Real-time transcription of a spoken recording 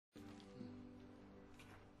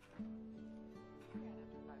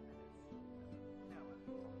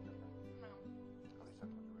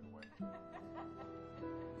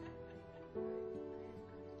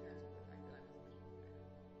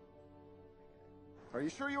Are you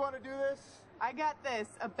sure you want to do this? I got this.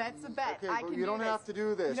 A bet's a bet. Okay, I but can you don't do have to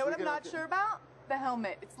do this. You know We what I'm can- not sure about? The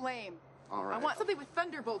helmet. It's lame. All right. I want something with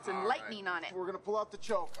thunderbolts and All lightning right. on it. We're gonna pull out the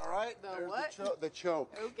choke. All right. The There's what? The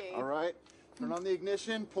choke. Okay. All right. Turn on the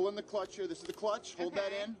ignition. Pull in the clutch here. This is the clutch. Hold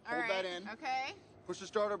that in. All Hold that right. in. Okay. Push the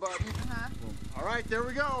starter button. All right, there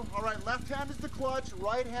we go. All right, left hand is the clutch,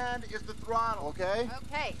 right hand is the throttle, okay?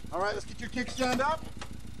 Okay. All right, let's get your kickstand up.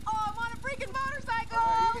 Oh, I'm on a freaking motorcycle! All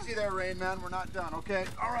right, easy there, Rain Man. We're not done, okay?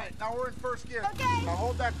 All right, now we're in first gear. Okay. Now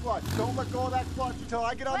hold that clutch. Don't let go of that clutch until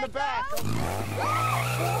I get on the Let back. go. Oh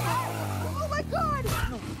my god! Oh my god!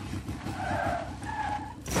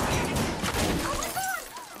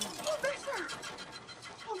 Oh, Messer!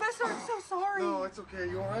 Oh, Messer, I'm so sorry. No, it's okay.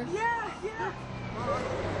 You all right? Yeah.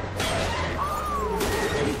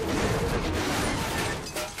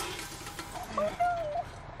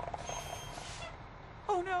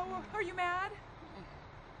 Oh no! Are you mad?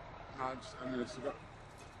 I'm gonna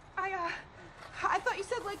I thought you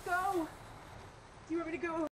said let go. Do you want me to go?